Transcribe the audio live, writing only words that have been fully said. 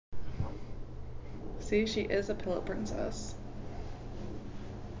See, she is a pillow princess.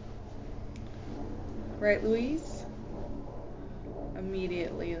 Right, Louise?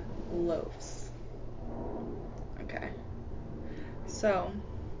 Immediately loafs. Okay. So,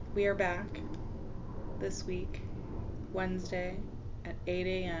 we are back this week, Wednesday at 8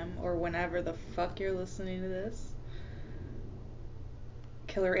 a.m. or whenever the fuck you're listening to this.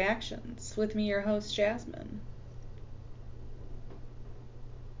 Killer Reactions. With me, your host, Jasmine.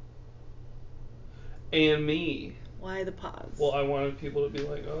 And me. Why the pause? Well, I wanted people to be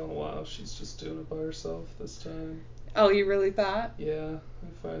like, oh, wow, she's just doing it by herself this time. Oh, you really thought? Yeah, I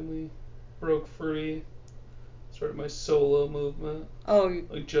finally broke free. Started my solo movement. Oh.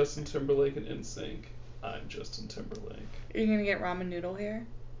 Like Justin Timberlake and NSYNC. I'm Justin Timberlake. You're gonna get ramen noodle hair?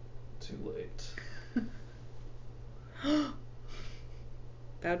 Too late.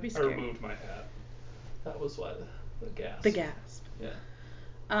 That would be scary. I removed my hat. That was why the gasp. The gasp. Yeah.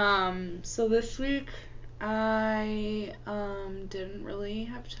 So this week I didn't really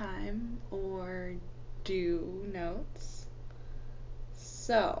have time or do notes.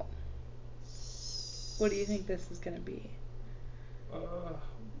 So, what do you think this is gonna be?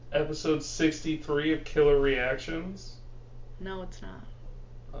 Episode 63 of Killer Reactions? No, it's not.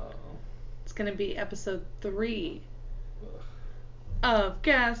 Oh. It's gonna be episode 3 of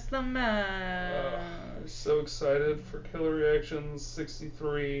Guess the Mess. I'm so excited for Killer Reactions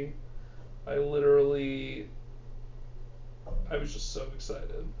 63. I was just so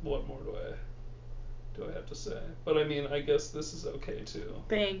excited. What more do I have to say? But I mean, I guess this is okay too.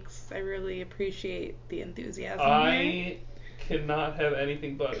 Thanks. I really appreciate the enthusiasm. I cannot have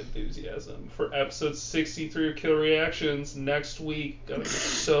anything but enthusiasm for episode 63 of Killer Reactions next week. Gonna be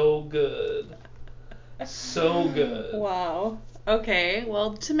so good. So good. Wow. Okay,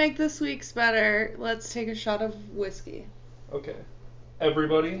 well, to make this week's better, let's take a shot of whiskey. Okay.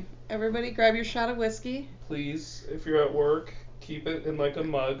 Everybody grab your shot of whiskey. Please, if you're at work, keep it in like a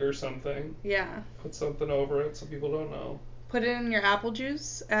mug or something. Yeah. Put something over it so people don't know. Put it in your apple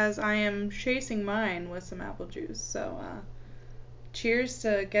juice, as I am chasing mine with some apple juice. So, cheers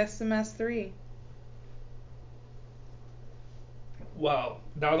to Guess the Mess 3. Wow,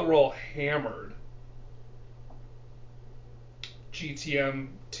 now that we're all hammered.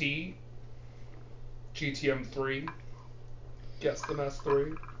 GTM-T, GTM-3, Guess the Mess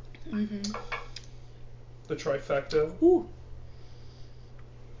 3. Mm-hmm. The trifecta. Ooh.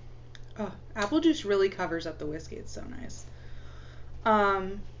 Oh, apple juice really covers up the whiskey. It's so nice.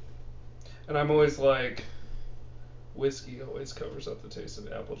 And I'm always like, whiskey always covers up the taste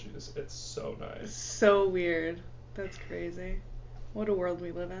of apple juice. It's so nice. So weird. That's crazy. What a world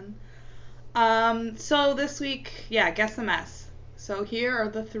we live in. So this week, Guess the Mess. So here are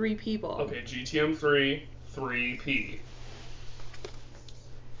the 3 people. Okay, GTM3, 3P.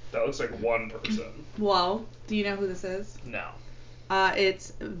 That looks like one person. Well, do you know who this is? No.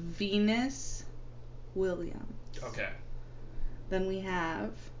 It's Venus Williams. Okay. Then we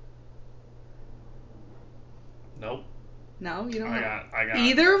have... Nope. No, you don't know? I got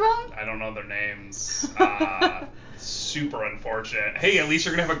either of them? I don't know their names. Super unfortunate. Hey, at least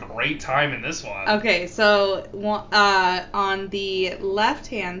you're gonna have a great time in this one. Okay, so on the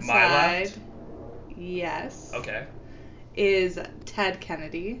left-hand My side, left? yes. Okay. Is Ted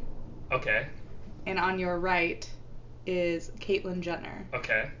Kennedy. Okay. And on your right is Caitlyn Jenner.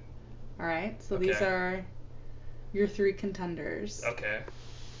 Okay. All right, so Okay. these are your 3 contenders. Okay.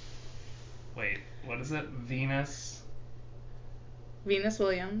 Wait, what is it? Venus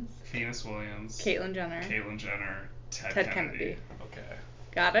Williams. Caitlyn Jenner. Ted Kennedy. Okay.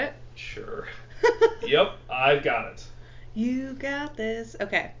 Got it? Sure. Yep, I've got it. You got this.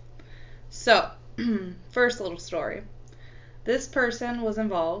 Okay. So, first little story. This person was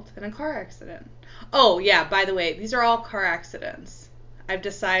involved in a car accident. Oh, yeah, by the way, these are all car accidents. I've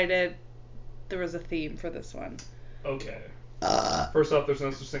decided there was a theme for this one. Okay. First off, there's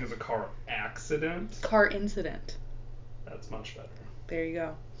no such thing as a car accident. Car incident. That's much better. There you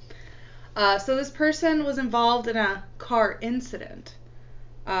go. So this person was involved in a car incident.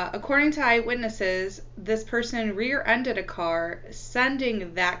 According to eyewitnesses, this person rear-ended a car,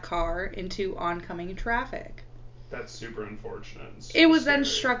 sending that car into oncoming traffic. That's super unfortunate. It was then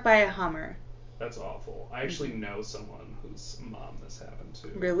struck by a Hummer. That's awful. I actually know someone whose mom this happened to.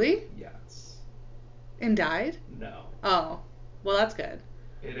 Really? Yes. And died? No. Oh. Well, that's good.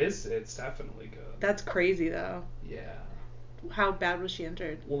 It is. It's definitely good. That's crazy, though. Yeah. How bad was she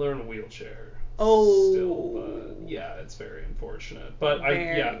injured? Well, they're in a wheelchair. Oh. Still, but yeah, it's very unfortunate. But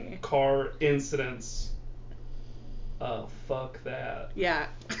car incidents. Oh, fuck that. Yeah.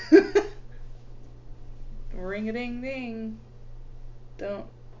 Ring-a-ding-ding. Don't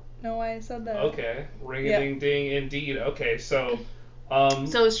know why I said that. Okay. Ring-a-ding-ding, indeed. Okay, so... So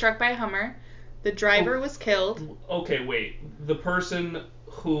it was struck by a Hummer. The driver was killed. Okay, wait. The person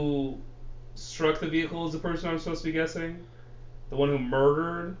who struck the vehicle is the person I'm supposed to be guessing? The one who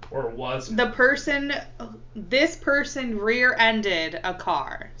murdered or was murdered? This person rear-ended a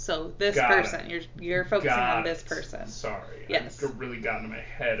car. So this person, you're focusing on this person. Sorry. Yes. I've really gotten in my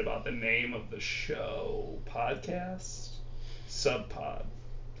head about the name of the show. Podcast? Subpod.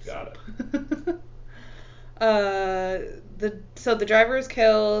 Got it. So the driver was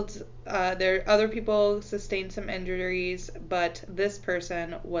killed. Other people sustained some injuries, but this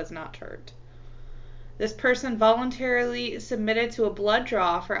person was not hurt. This person voluntarily submitted to a blood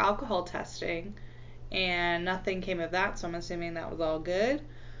draw for alcohol testing, and nothing came of that, so I'm assuming that was all good.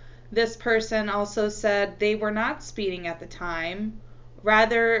 This person also said they were not speeding at the time,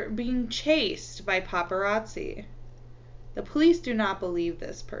 rather being chased by paparazzi. The police do not believe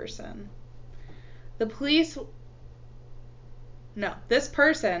this person. This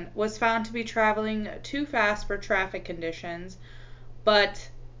person was found to be traveling too fast for traffic conditions, but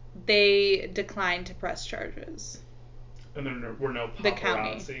they declined to press charges. And there were no paparazzi? The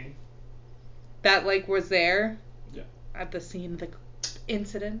county. That, was there? Yeah. At the scene of the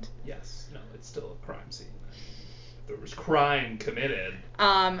incident? Yes. No, it's still a crime scene. I mean, if there was crime committed.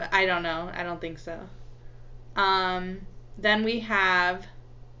 I don't know. I don't think so. Then we have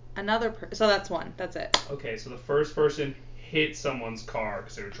another person. So that's one. That's it. Okay, so the first person hit someone's car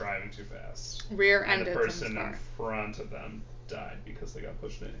because they were driving too fast. Rear-ended and the person someone's car. In front of them died because they got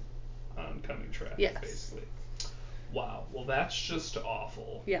pushed in oncoming traffic, yes. basically. Wow. Well, that's just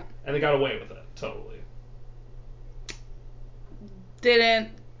awful. Yeah. And they got away with it, totally.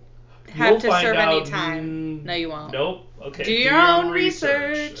 Didn't have to serve any time. No, you won't. Nope. Okay. Do your own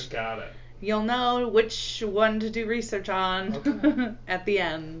research. Got it. You'll know which one to do research on at the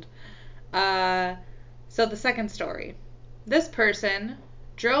end. So the second story. This person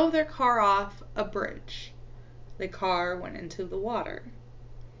drove their car off a bridge. The car went into the water.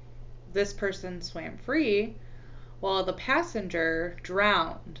 This person swam free, while the passenger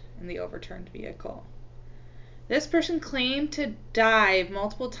drowned in the overturned vehicle. This person claimed to dive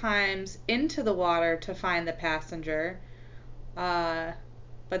multiple times into the water to find the passenger,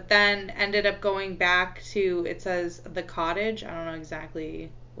 but then ended up going back to, it says, the cottage. I don't know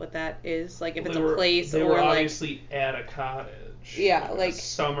exactly what that is. If it's a place or they were obviously at a cottage. Yeah, a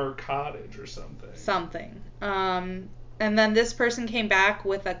summer cottage or something. Something. And then this person came back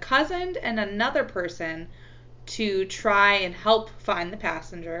with a cousin and another person to try and help find the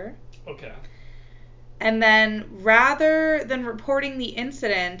passenger. Okay. And then rather than reporting the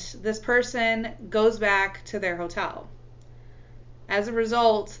incident, this person goes back to their hotel. As a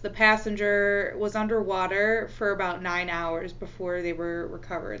result, the passenger was underwater for about 9 hours before they were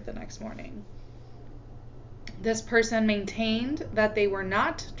recovered the next morning. This person maintained that they were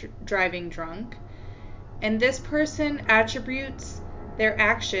not driving drunk, and this person attributes their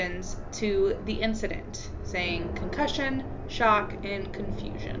actions to the incident, saying concussion, shock, and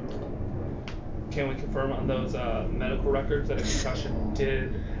confusion. Can we confirm on those medical records that a concussion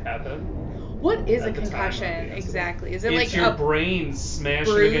did happen? What is a concussion exactly? Is it it's your brain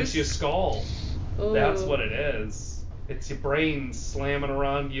smashing against your skull. Ooh. That's what it is. It's your brain slamming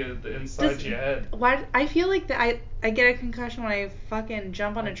around you the inside your head. Why? I feel like I get a concussion when I fucking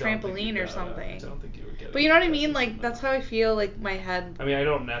jump on a trampoline or something. I don't think you would get it. But you know what I mean? That's how I feel. My head. I mean, I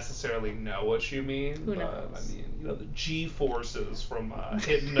don't necessarily know what you mean. Who knows? But, I mean, the G forces from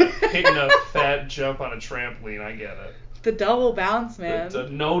hitting a fat jump on a trampoline. I get it. The double bounce, man.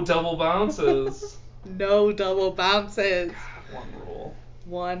 No double bounces. No double bounces. One rule.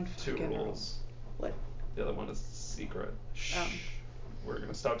 One. Two rules. What? The other one is secret. Shh. We're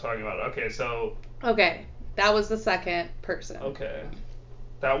gonna stop talking about it. Okay, so. Okay, that was the second person. Okay,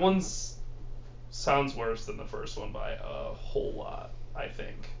 that one sounds worse than the first one by a whole lot. I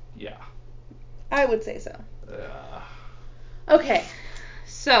think. Yeah. I would say so. Yeah. Okay,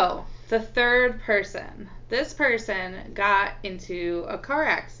 so the third person. This person got into a car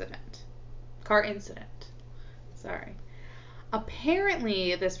incident. Sorry.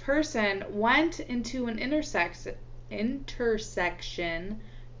 Apparently, this person went into an intersection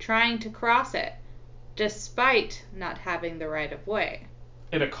trying to cross it, despite not having the right of way.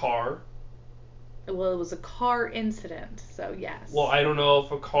 In a car? Well, it was a car incident, so yes. Well, I don't know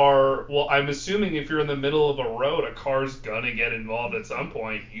if a car... Well, I'm assuming if you're in the middle of a road, a car's gonna get involved at some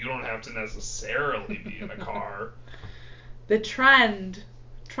point. You don't have to necessarily be in a car. The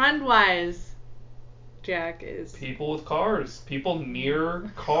trend-wise... Jack is people with cars, people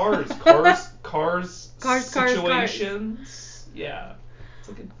near cars, situations. Cars. Yeah. It's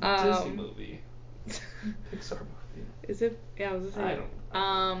like a Disney movie. Pixar movie. Is it? Yeah, I was gonna say. I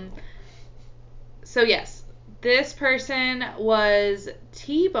don't know. So yes, this person was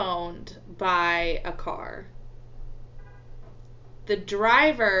T-boned by a car. The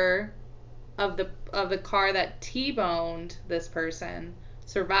driver of the car that T-boned this person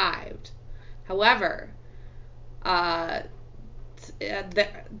survived. However, that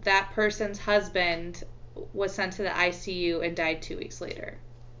person's husband was sent to the ICU and died 2 weeks later.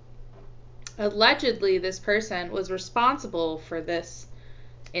 Allegedly, this person was responsible for this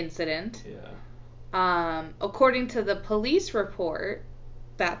incident. Yeah. According to the police report,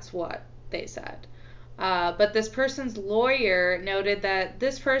 that's what they said. But this person's lawyer noted that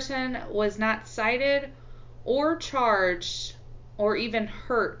this person was not cited or charged or even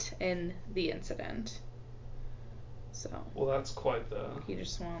hurt in the incident. So. Well, that's quite the. He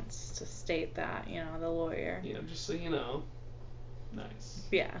just wants to state that, the lawyer. Yeah, just so you know. Nice.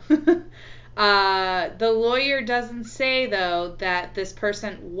 Yeah. The lawyer doesn't say, though, that this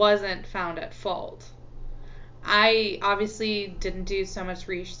person wasn't found at fault. I obviously didn't do so much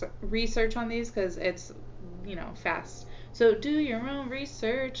research on these because it's, fast. So do your own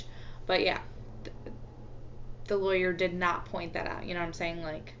research. But yeah, the lawyer did not point that out. You know what I'm saying?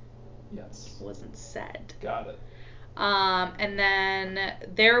 Like, yes. It wasn't said. Got it. And then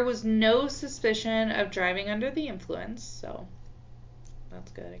there was no suspicion of driving under the influence, so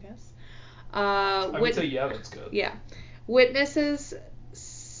that's good, I guess. I would say, yeah, that's good. Yeah. Witnesses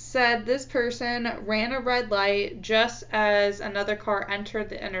said this person ran a red light just as another car entered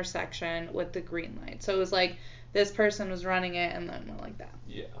the intersection with the green light. So it was like this person was running it and then went like that.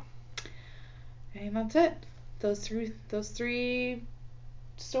 Yeah. And that's it. Those three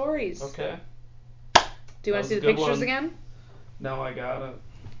stories. Okay. Do you want to see the pictures again? No, I got it.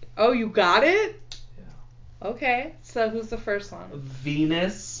 Oh, you got it? Yeah. Okay. So who's the first one?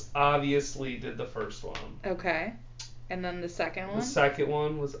 Venus obviously did the first one. Okay. And then the second one? The second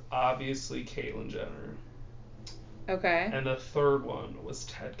one was obviously Caitlyn Jenner. Okay. And the third one was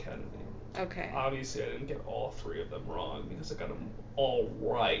Ted Kennedy. Okay. Obviously, I didn't get all three of them wrong because I got them all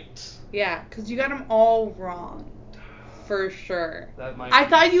right. Yeah, because you got them all wrong. For sure. I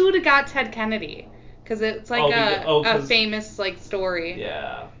thought you would have got Ted Kennedy. Because it's like a famous story.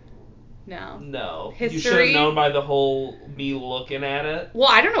 Yeah. No. History? You should have known by the whole me looking at it. Well,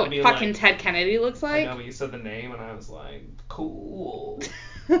 I don't know what fucking Ted Kennedy looks like. I know, but you said the name and I was like, cool.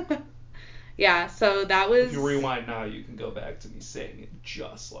 Yeah, so that was... If you rewind now, you can go back to me saying it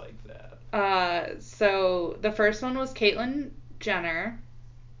just like that. So the first one was Caitlyn Jenner.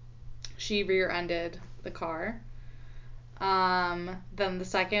 She rear-ended the car. Then the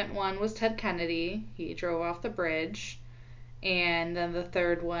second one was Ted Kennedy. He drove off the bridge. And then the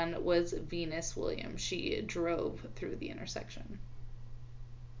third one was Venus Williams. She drove through the intersection.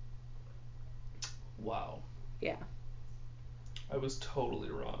 Wow. Yeah. I was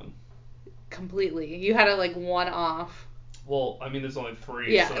totally wrong. Completely. You had it one off. Well, I mean, there's only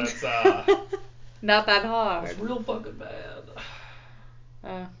three, so that's not that hard. It's real fucking bad.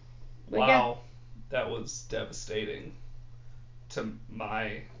 Wow. Yeah. That was devastating to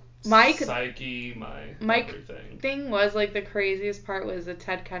my psyche, my everything. Thing was, the craziest part was the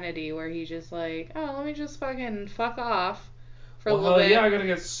Ted Kennedy where he just let me just fucking fuck off for a little bit. Yeah, I gotta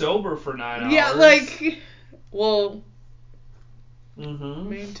get sober for 9 hours. Yeah, well... Mm-hmm.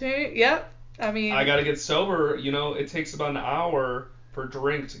 Maintain. Yep. I mean, I gotta get sober. It takes about an hour per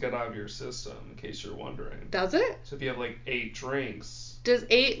drink to get out of your system, in case you're wondering. Does it? So if you have 8 drinks. Does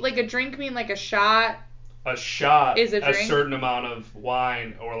 8 a drink mean a shot? A shot is a drink? A certain amount of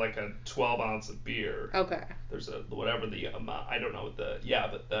wine or a 12 ounce of beer. Okay. There's whatever the amount. I don't know what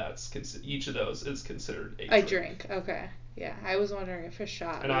but that's each of those is considered a drink. Okay. Yeah, I was wondering if a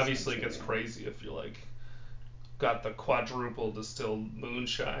shot. And obviously it gets crazy if you're got the quadruple distilled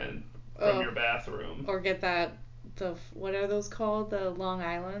moonshine from your bathroom. Or get what are those called? The Long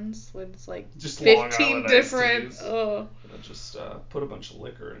Islands? When it's just 15 different. Oh. Just put a bunch of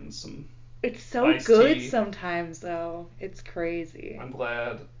liquor in some. It's so good sometimes, though. It's crazy. I'm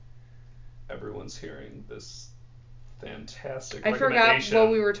glad everyone's hearing this fantastic recommendation. I forgot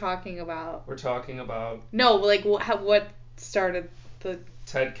what we were talking about. We're talking about. No, what started the.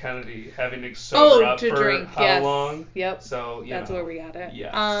 Ted Kennedy having to sober up to for drink. how long? Yep. So that's where we got it.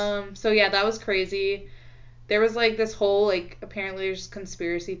 Yes. So yeah, that was crazy. There was this whole apparently there's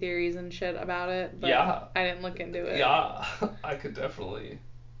conspiracy theories and shit about it, but yeah. I didn't look into it. Yeah, I could definitely.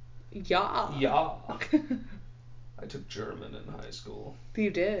 Yeah. Yeah. I took German in high school. You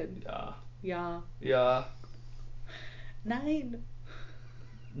did. Yeah. Yeah. Yeah. 9.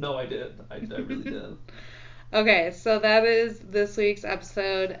 No, I did. I really did. Okay, so that is this week's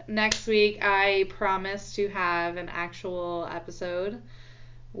episode. Next week, I promise to have an actual episode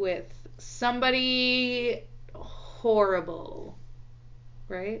with somebody horrible.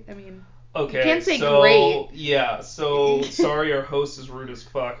 Right? I mean, Okay, you can't say so, great. Yeah, so sorry our host is rude as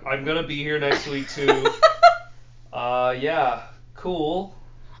fuck. I'm gonna be here next week too. Yeah, cool.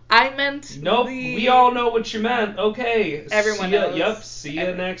 I meant Nope, we all know what you meant. Okay. Everyone see ya, knows. Yep, see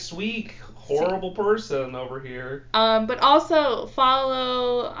you next week. Horrible person over here. But also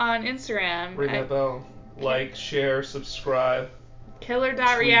follow on Instagram. Ring that bell. Like, share, subscribe.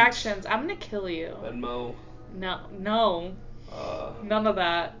 Killer.reactions. I'm gonna kill you. Venmo. No. None of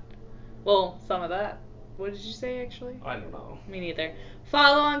that. Well, some of that. What did you say, actually? I don't know. Me neither.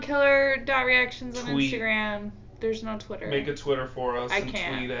 Follow on killer.reactions on Tweet. Instagram. There's no Twitter. Make a Twitter for us and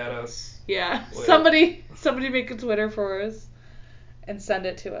can't. tweet at us. Yeah. Wait. Somebody make a Twitter for us and send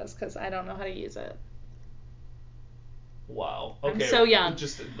it to us, because I don't know how to use it. Wow. Okay. I'm so young.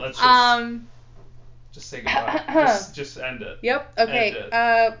 Let's just say goodbye. just end it. Yep. Okay. End it.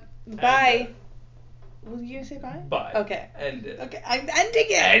 Bye. End it. Will you say bye? Bye. Okay. End it. Okay. I'm ending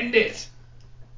it. End it.